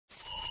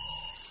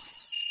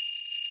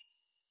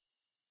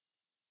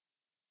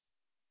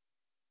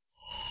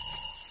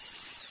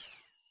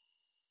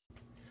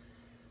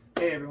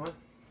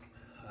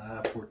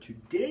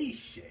today's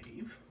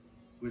shave,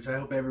 which I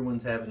hope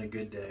everyone's having a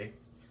good day.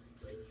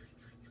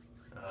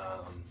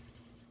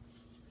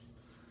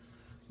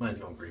 Mine's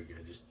going pretty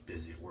good, just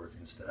busy at work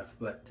and stuff.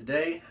 But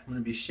today I'm going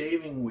to be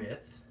shaving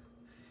with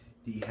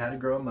the How to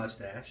Grow a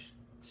Mustache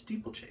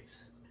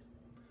Steeplechase.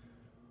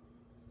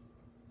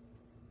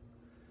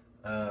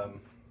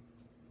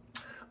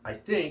 I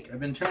think I've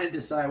been trying to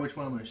decide which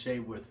one I'm going to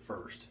shave with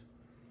first.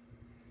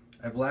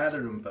 I've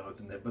lathered them both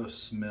and they both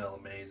smell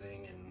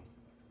amazing, and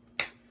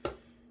it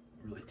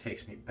really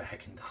takes me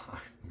back in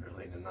time,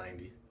 really in the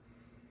 90s.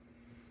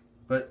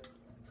 But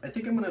I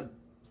think I'm going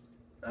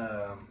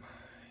to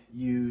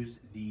use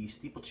the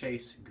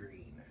Steeplechase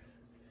Green.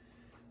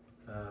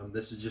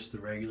 This is just the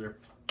regular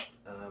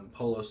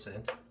polo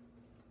scent.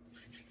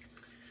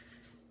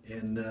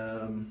 And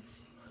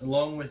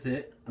along with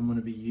it, I'm going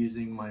to be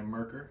using my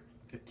Merkur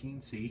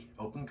 15C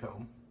open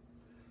comb.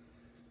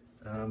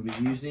 I'll be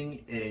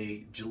using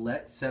a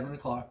Gillette 7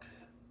 o'clock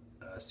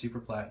Super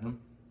Platinum,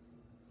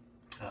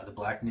 the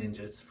Black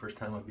Ninja. It's the first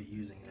time I'll be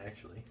using it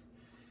actually.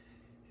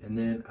 And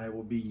then I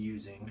will be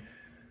using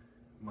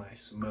my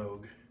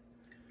Smog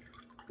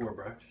 4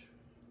 brush,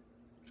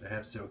 which I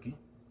have soaking.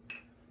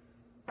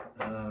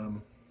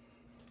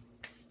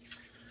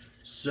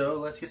 So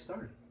let's get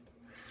started.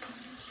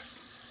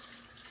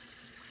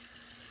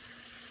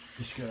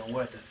 Just gonna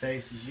wet the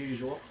face as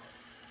usual.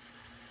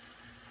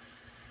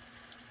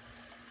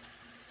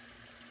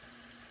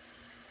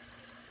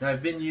 Now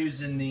I've been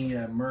using the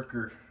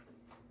Merkur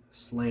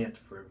slant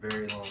for a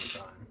very long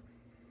time.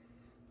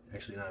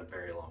 Actually, not a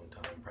very long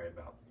time, probably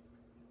about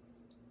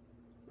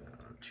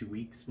 2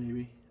 weeks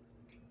maybe.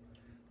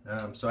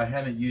 So I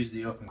haven't used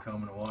the open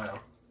comb in a while.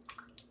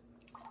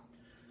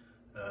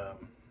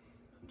 I'm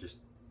just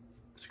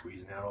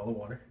squeezing out all the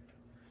water.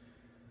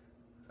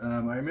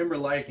 I remember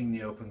liking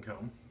the open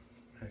comb,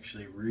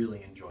 actually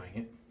really enjoying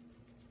it.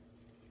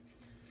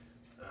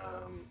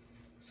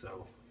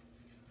 So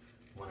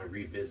I want to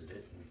revisit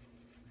it and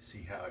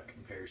see how it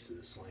compares to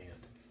the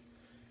slant,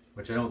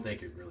 which I don't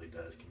think it really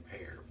does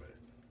compare, but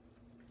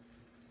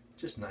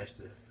it's just nice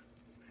to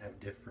have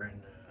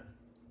different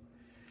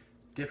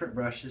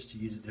brushes to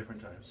use at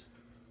different times.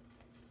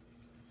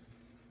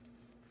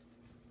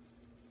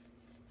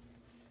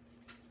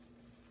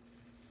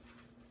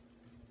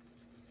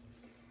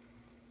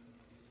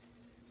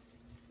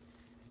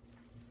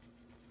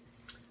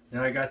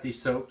 Now I got these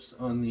soaps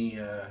on the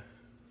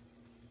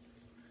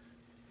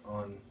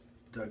on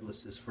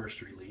Douglas's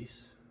first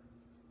release.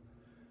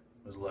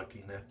 Was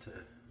lucky enough to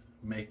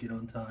make it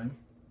on time.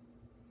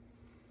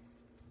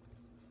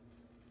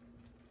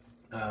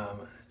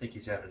 I think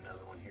he's having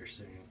another one here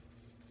soon.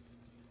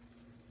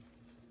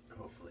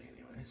 Hopefully,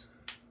 anyways.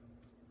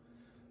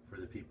 For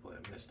the people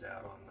that missed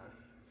out on the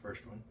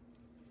first one.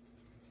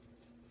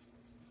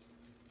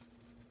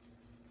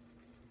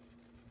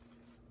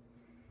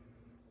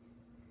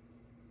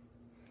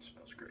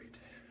 Smells great.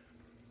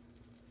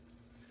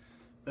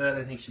 But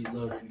I think she's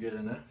loaded good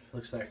enough.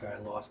 Looks like I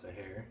lost a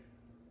hair.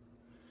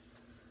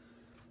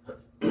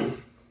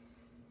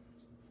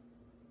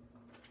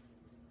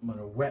 I'm going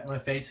to wet my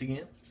face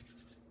again.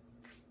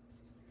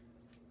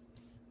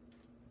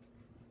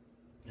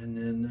 And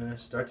then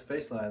start the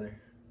face lather.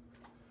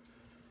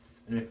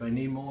 And if I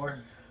need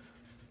more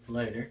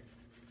later,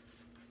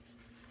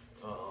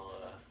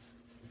 I'll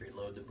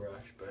reload the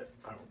brush, but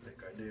I don't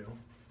think I do.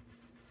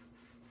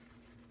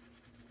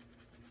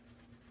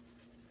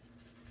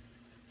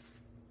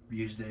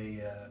 Used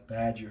a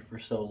Badger for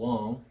so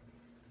long.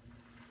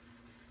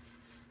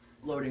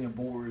 Loading a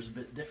bore is a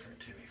bit different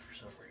to me for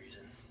some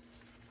reason.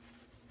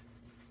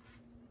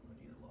 I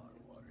need a lot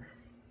of water.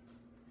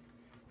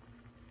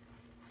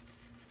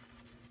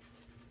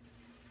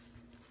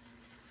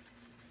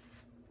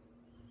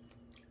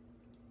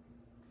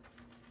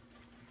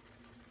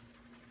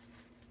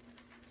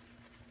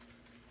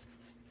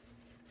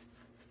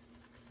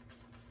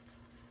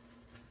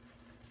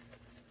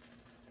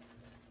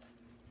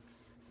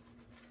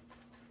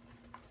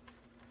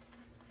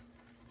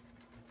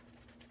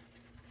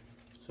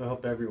 So I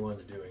hope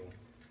everyone's doing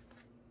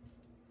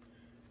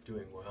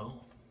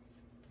well.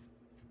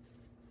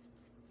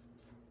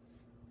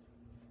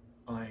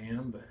 I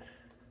am, but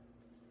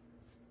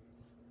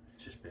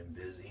it's just been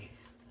busy.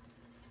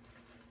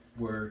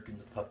 Work and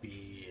the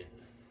puppy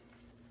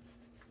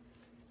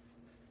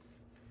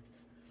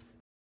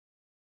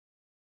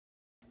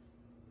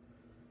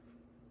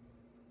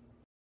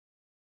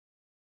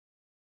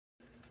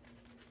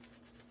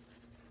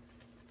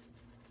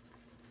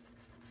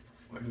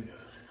and who knows?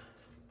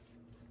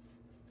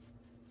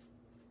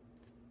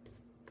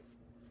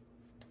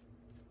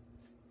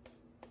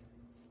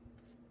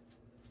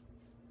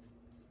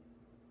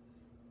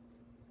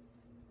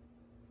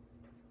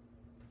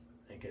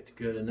 It's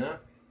good enough.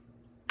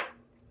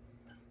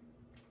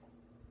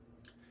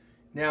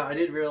 Now I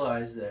did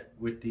realize that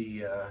with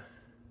the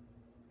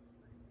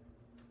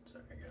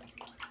sorry, I got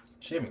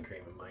shaving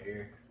cream in my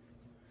ear.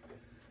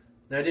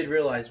 Now I did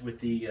realize with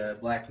the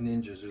Black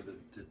Ninjas or the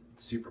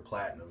Super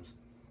Platinums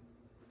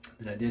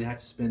that I did have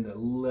to spend a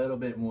little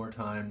bit more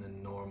time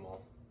than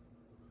normal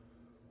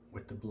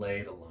with the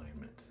blade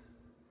alignment.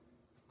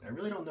 I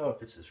really don't know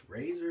if it's this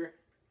razor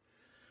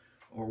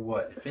or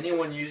what. If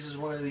anyone uses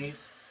one of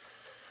these,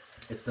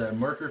 it's the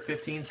Merkur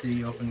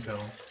 15C open comb.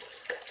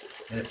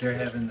 And if they're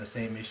having the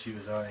same issue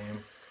as I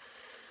am,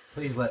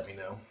 please let me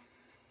know.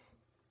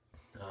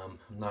 I'm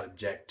not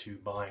object to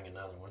buying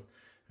another one.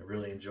 I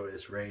really enjoy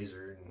this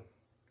razor and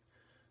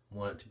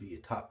want it to be a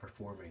top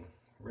performing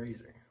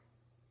razor.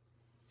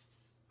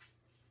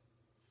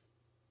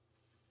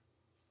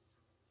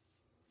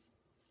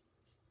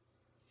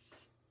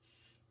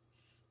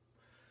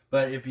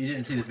 But if you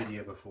didn't see the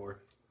video before,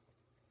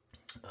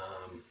 it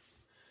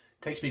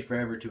takes me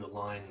forever to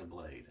align the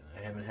blade.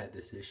 I haven't had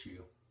this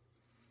issue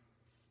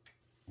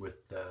with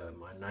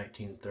my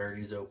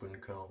 1930s open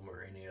comb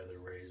or any other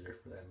razor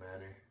for that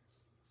matter.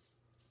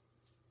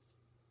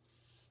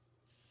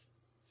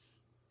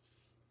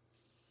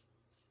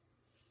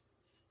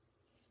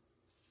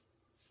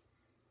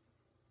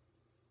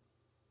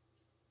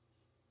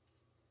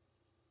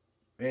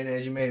 And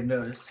as you may have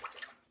noticed,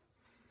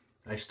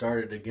 I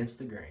started against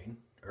the grain,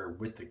 or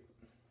with the,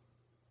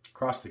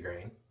 across the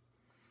grain.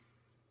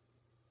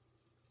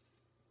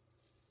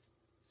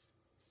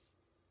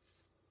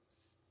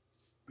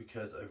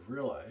 Because I've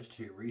realized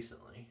here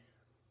recently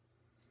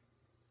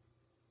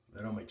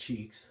that on my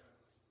cheeks,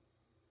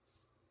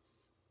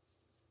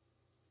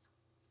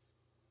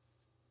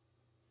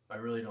 I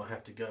really don't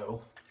have to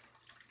go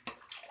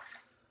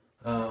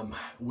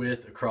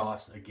with,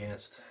 across,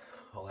 against,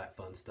 all that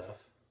fun stuff.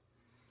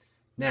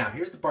 Now,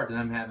 here's the part that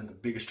I'm having the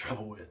biggest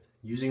trouble with,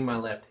 using my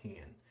left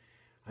hand.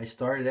 I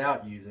started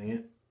out using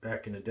it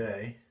back in the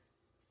day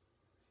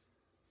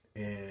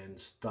and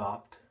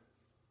stopped,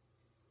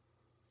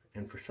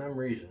 and for some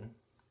reason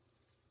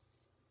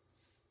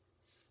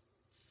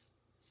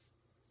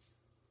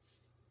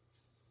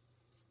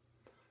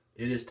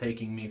it is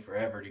taking me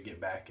forever to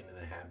get back into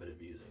the habit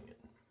of using it.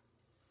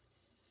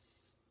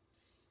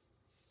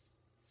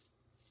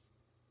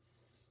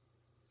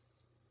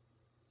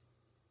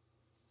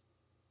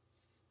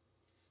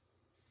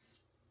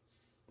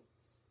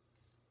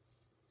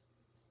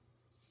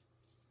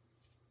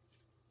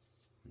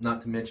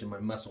 Not to mention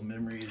my muscle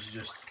memory is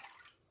just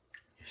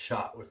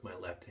shot with my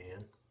left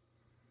hand.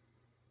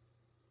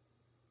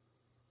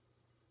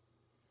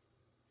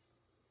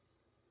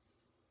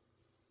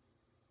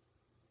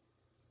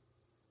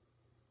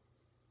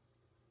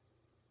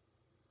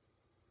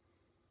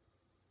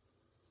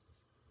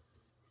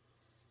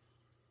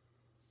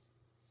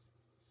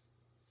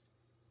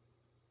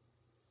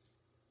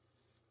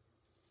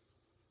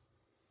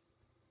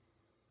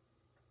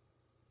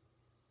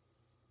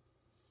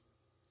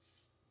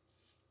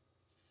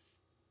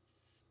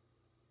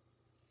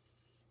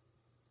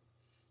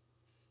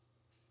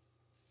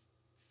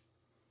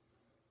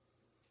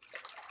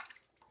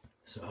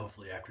 So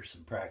hopefully after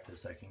some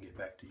practice I can get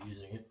back to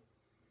using it.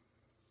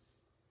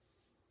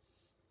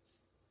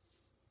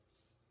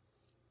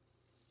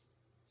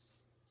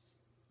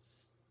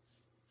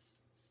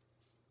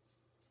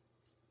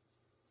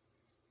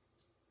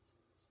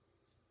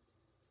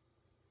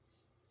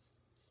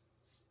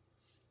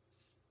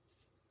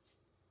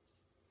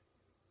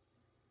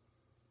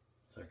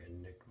 So I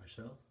can nick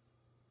myself.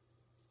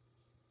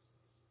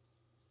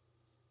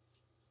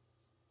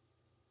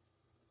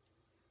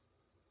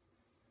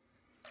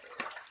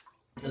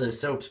 The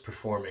soap's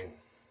performing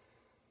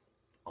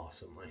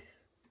awesomely,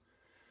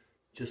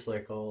 just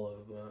like all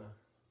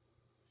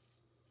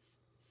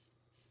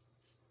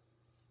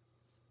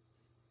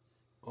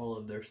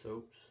of their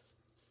soaps.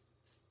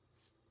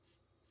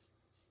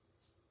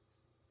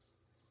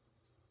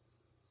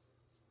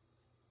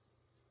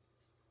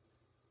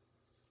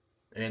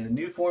 And the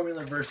new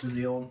formula versus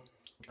the old,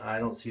 I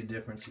don't see a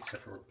difference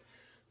except for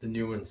the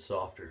new one's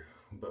softer.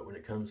 But when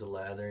it comes to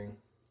lathering,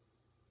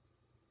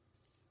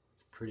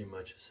 pretty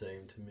much the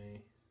same to me.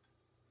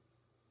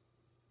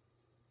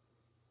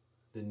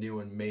 The new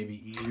one may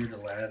be easier to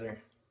lather,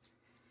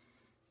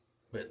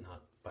 but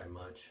not by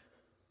much.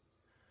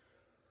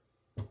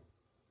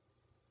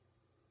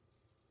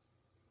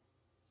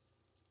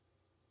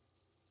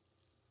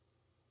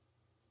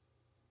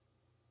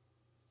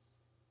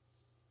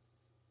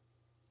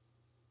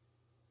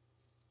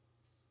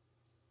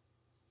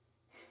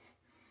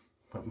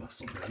 My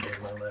muscle memory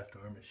in my left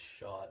arm is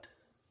shot.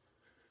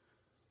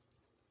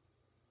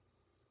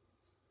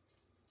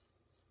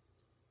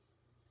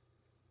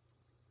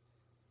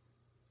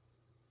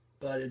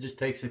 But it just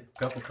takes a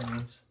couple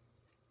times,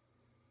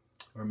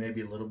 or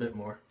maybe a little bit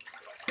more,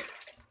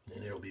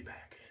 and it'll be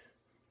back.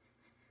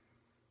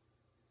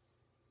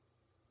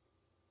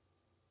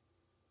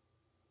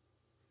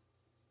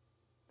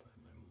 Find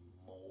my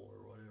mole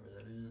or whatever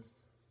that is.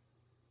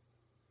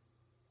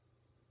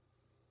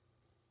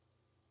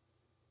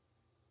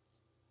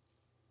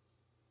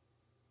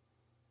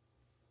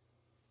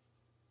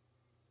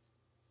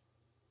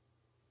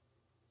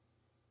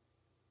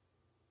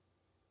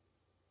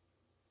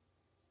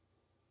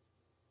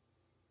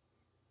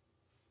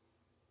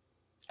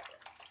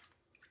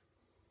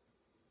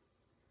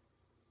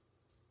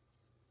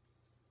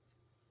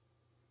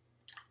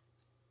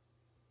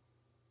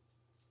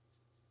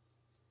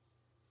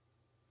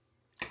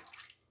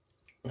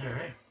 All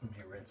right, let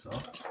me rinse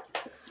off.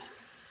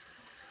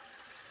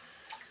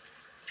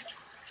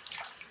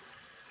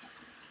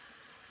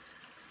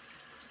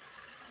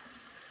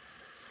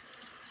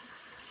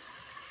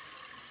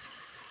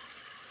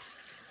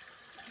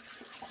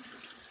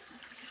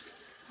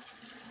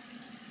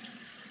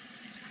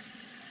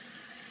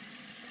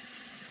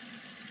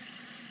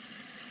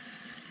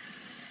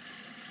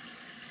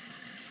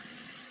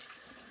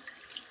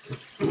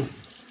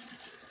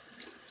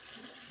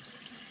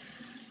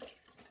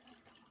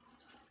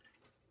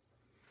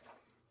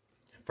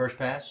 First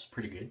pass was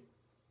pretty good.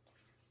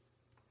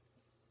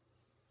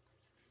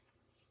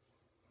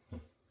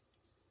 It's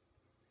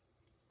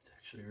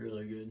actually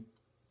really good.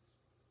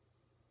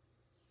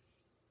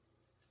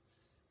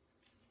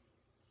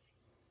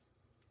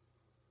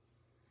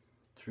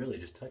 It's really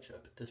just touch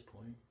up at this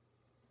point.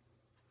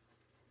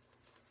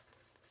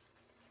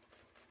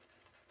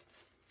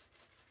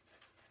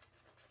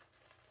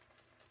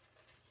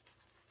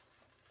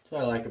 That's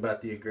what I like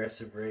about the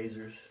aggressive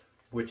razors,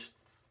 which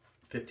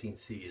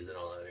 15C isn't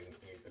all that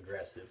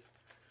aggressive,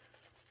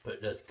 but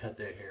it does cut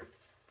that hair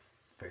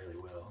fairly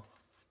well.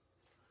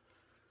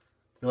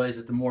 Realize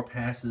that the more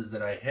passes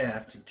that I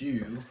have to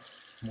do,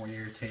 the more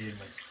irritated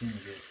my skin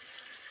gets.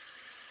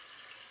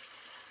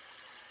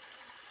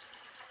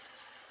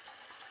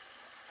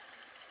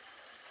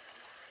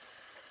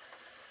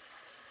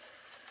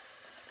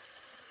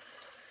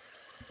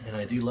 And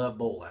I do love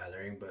bowl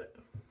lathering, but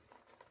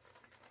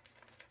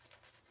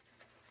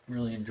I'm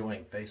really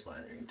enjoying face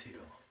lathering too.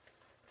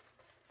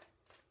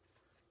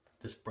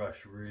 This brush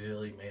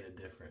really made a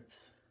difference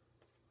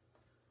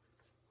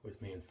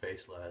with me in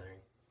face lathering.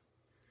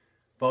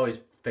 I've always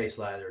face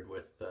lathered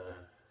with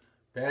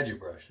badger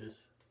brushes,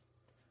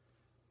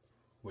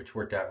 which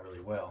worked out really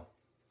well.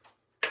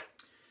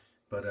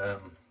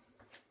 But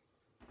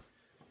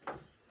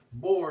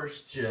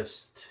boars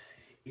just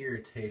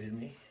irritated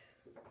me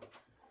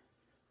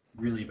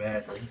really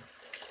badly,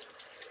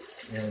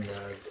 and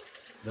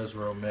those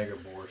were Omega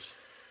boars.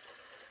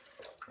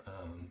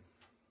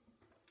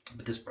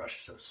 But this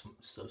brush is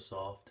so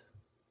soft.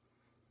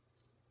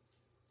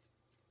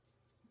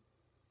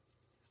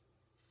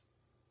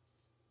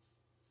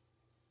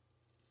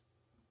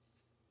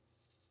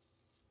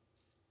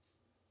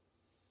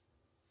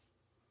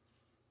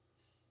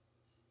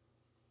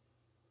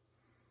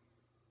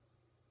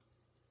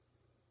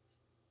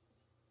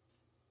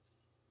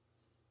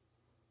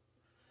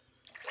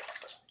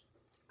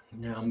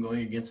 Now I'm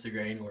going against the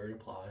grain where it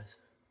applies.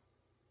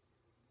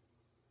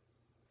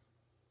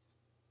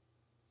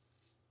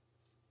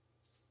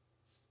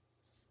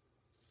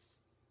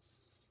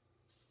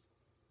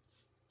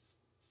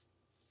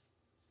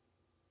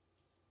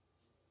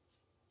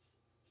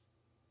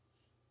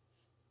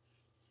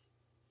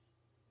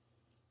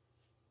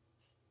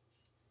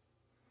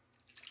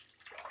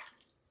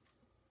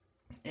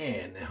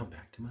 And now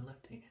back to my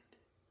left hand.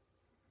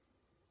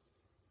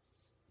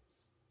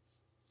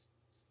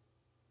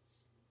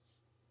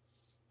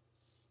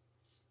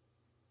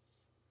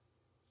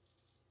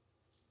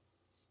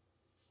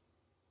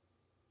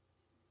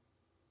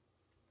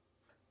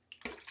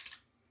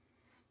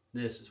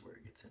 This is where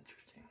it gets interesting.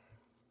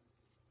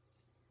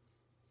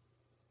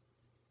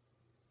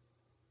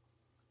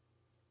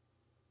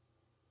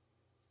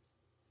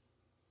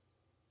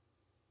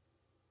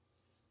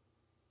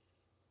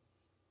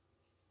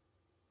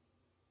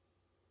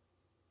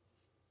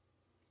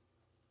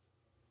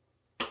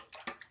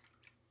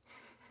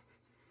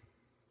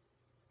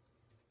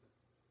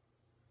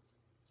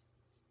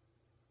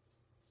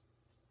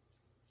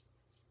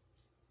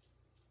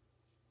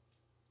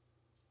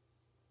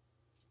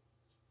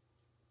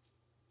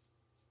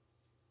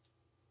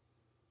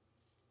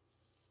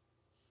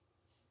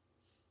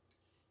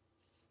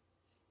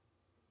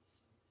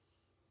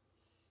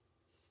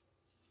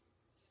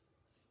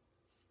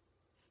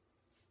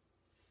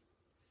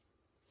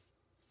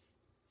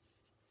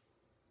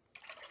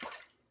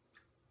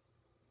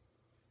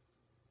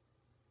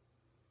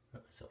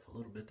 Got myself a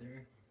little bit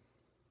there.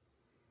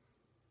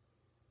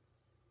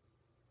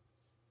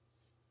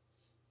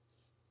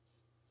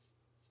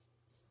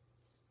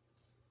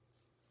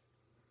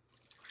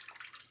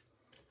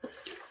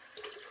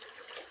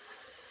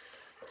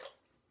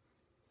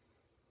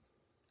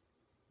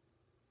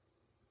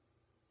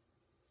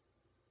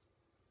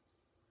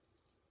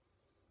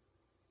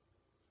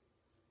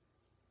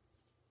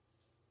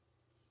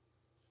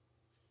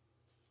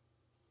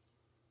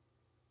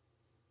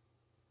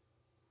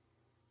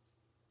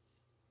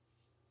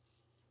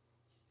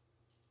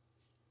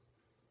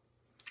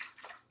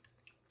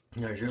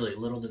 There's really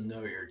little to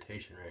no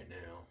irritation right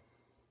now.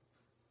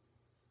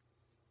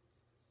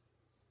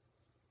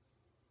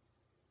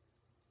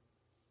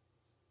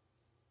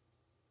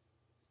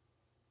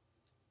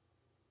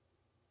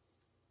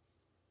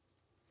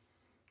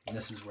 And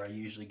this is where I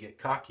usually get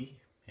cocky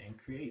and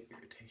create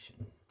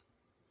irritation.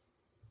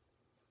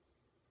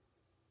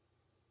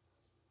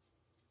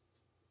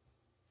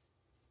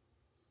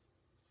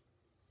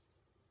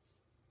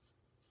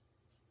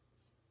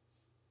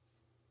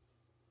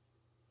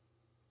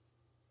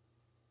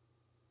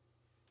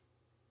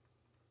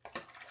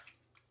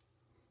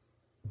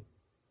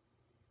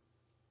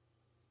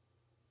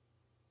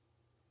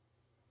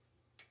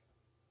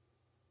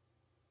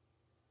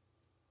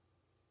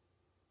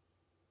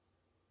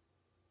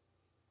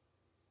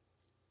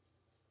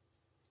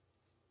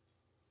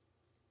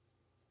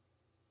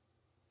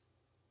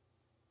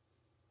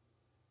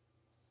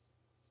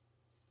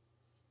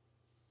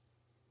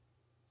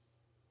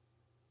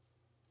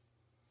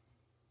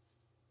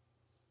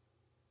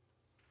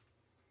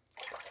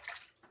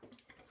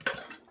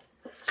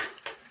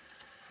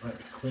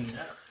 clean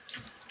up.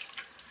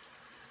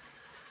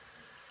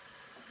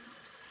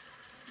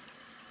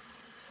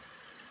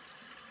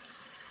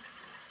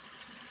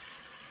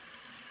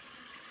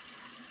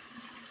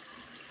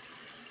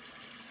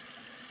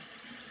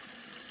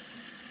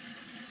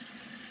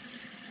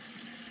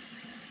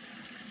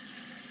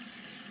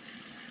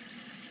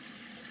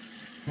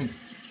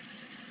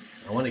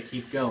 I want to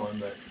keep going,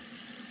 but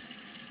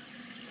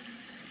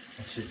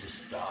I should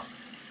just stop.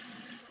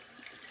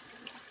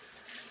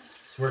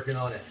 It's working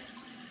on it.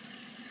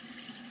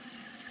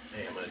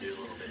 Hey, I'm going to do a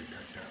little bit of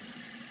touch up.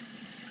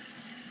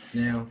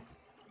 Now,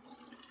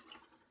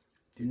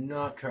 do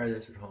not try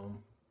this at home.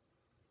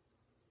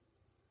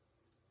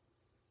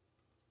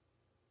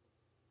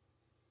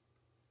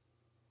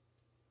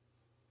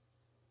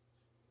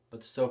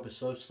 But the soap is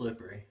so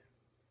slippery.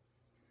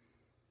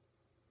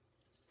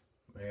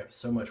 I have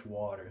so much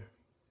water.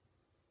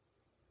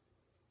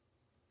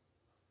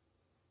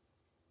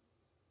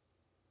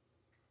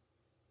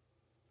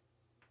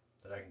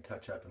 That I can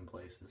touch up in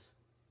places.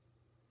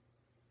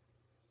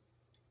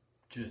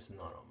 Just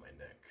not on my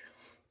neck.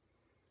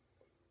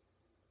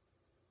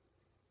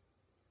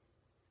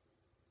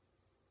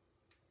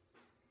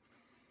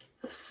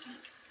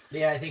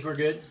 Yeah, I think we're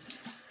good.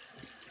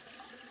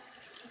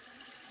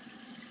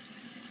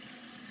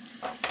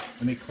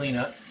 Let me clean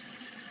up.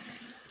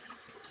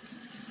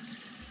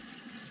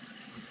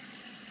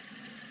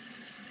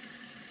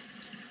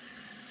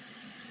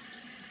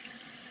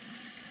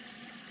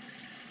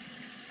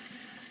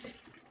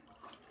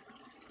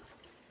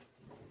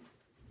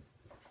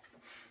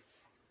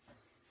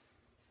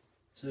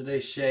 So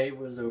today's shave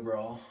was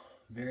overall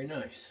very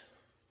nice.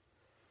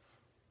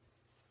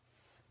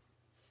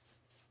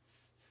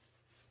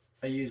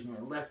 I use my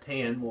left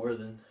hand more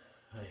than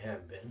I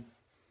have been,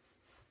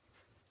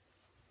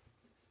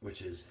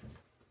 which is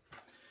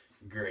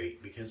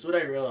great because what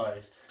I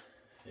realized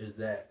is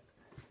that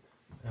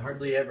I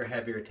hardly ever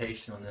have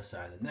irritation on this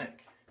side of the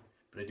neck,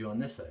 but I do on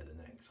this side of the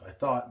neck. So I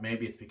thought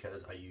maybe it's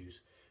because I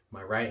use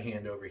my right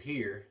hand over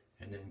here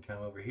and then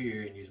come over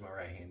here and use my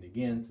right hand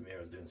again, so maybe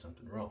I was doing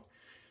something wrong.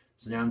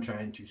 So now I'm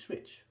trying to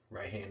switch.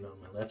 Right hand on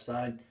my left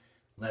side,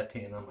 left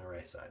hand on my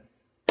right side.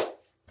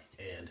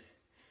 And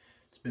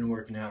it's been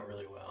working out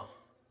really well.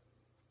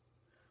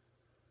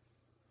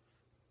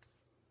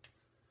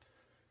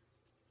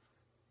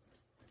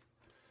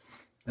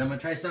 Now I'm going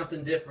to try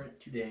something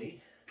different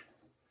today.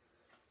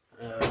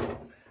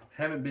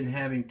 Haven't been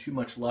having too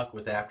much luck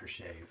with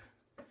aftershave.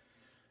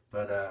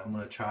 But I'm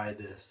going to try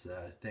this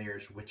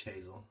Thayer's Witch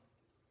Hazel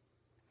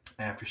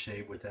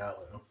aftershave with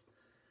aloe.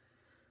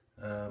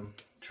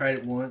 Tried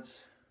it once,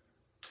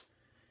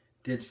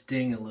 did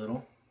sting a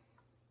little,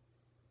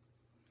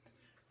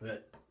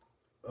 but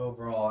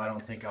overall I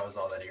don't think I was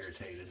all that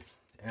irritated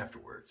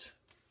afterwards.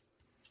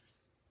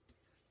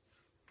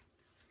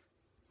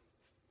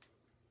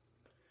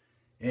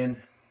 And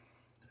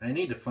I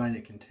need to find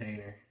a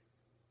container,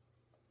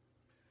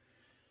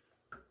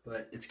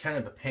 but it's kind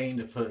of a pain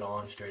to put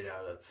on straight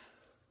out of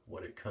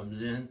what it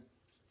comes in.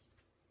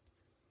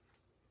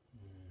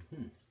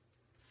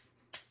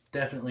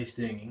 Definitely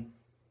stinging,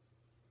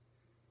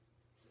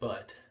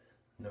 but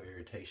no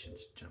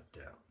irritations jumped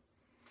out.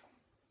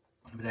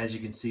 But as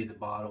you can see, the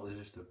bottle is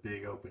just a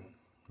big open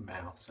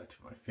mouth, so I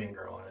took my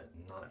finger on it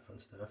and all that fun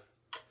stuff.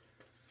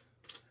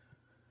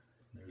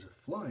 There's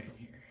a fly in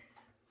here.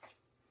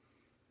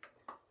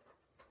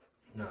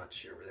 Not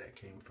sure where that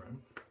came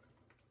from.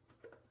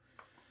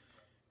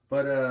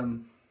 But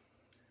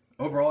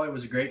overall it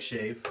was a great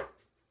shave.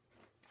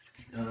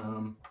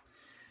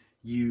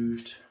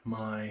 Used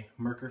my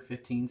Merkur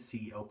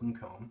 15C open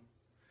comb.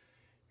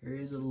 There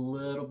is a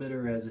little bit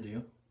of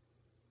residue.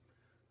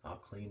 I'll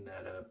clean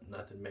that up,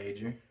 nothing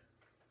major.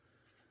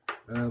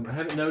 I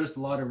haven't noticed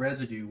a lot of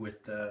residue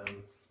with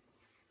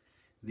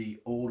the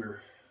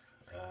older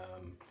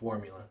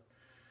formula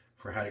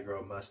for how to grow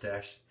a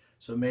mustache.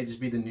 So it may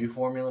just be the new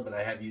formula, but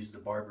I have used the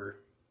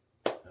barber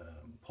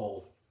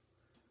pole.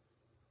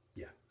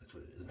 Yeah, that's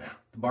what it is now.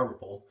 The barber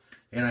pole.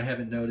 And I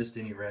haven't noticed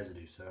any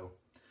residue, so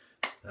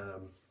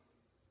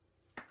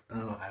I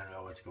don't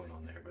know what's going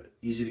on there, but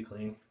easy to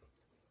clean.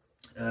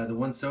 The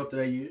one soap that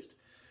I used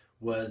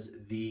was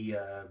the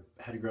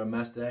How to Grow a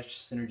Mustache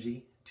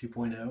Synergy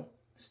 2.0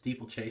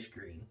 Steeplechase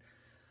Green.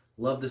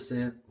 Love the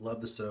scent,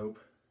 love the soap.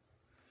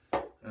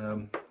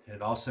 And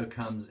it also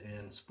comes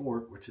in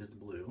Sport, which is the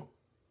blue.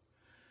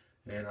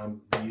 And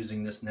I'm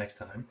using this next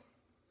time,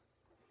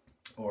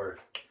 or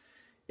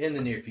in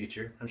the near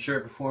future. I'm sure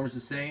it performs the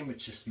same, it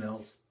just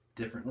smells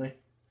differently.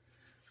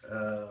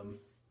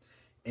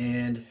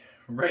 And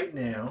right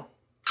now,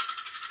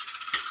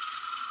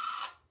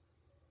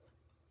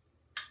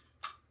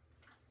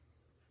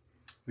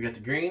 we got the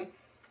green,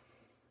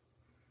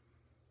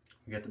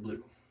 we got the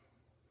blue.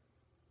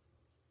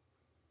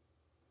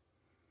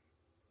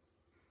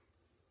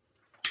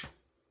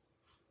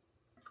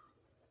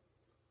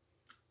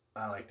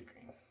 I like the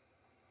green.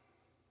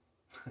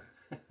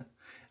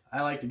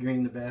 I like the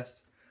green the best.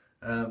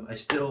 I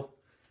still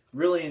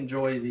really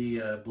enjoy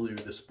the blue,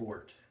 the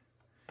Sport.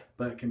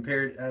 But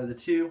compared out of the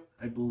two,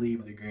 I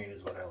believe the green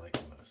is what I like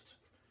the most.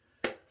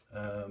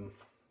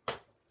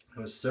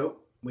 Those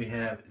soap, we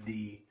have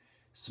the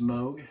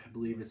Smogue. I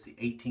believe it's the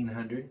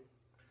 1800.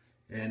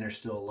 And there's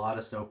still a lot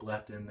of soap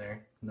left in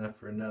there. Enough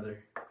for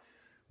another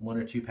 1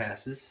 or 2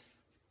 passes.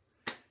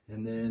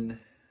 And then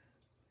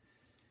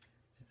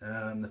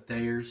the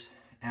Thayer's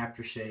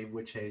Aftershave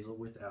Witch Hazel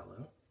with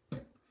Aloe.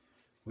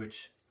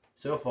 Which,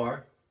 so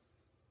far,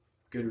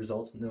 good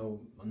results. No,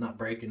 I'm not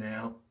breaking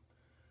out.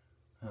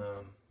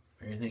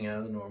 Or anything out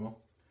of the normal.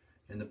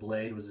 And the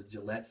blade was a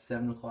Gillette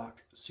 7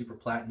 o'clock Super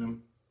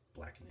Platinum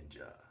Black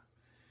Ninja.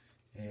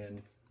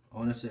 And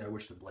honestly, I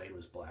wish the blade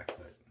was black,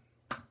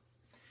 but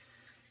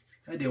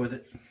I deal with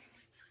it.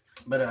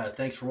 But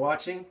thanks for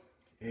watching,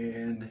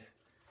 and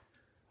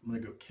I'm gonna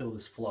go kill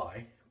this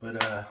fly.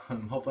 But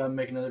hopefully I'll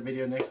make another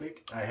video next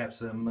week. I have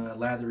some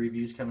lather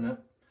reviews coming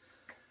up.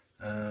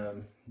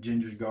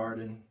 Ginger's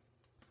Garden,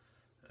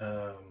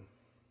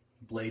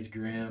 Blades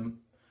Grim,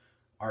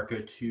 Arco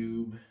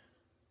Tube,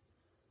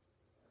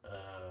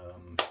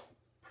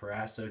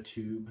 Parasso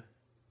Tube,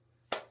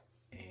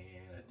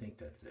 and I think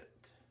that's it.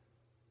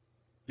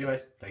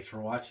 Anyways, thanks for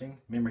watching.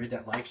 Remember, hit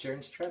that like, share,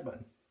 and subscribe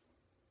button.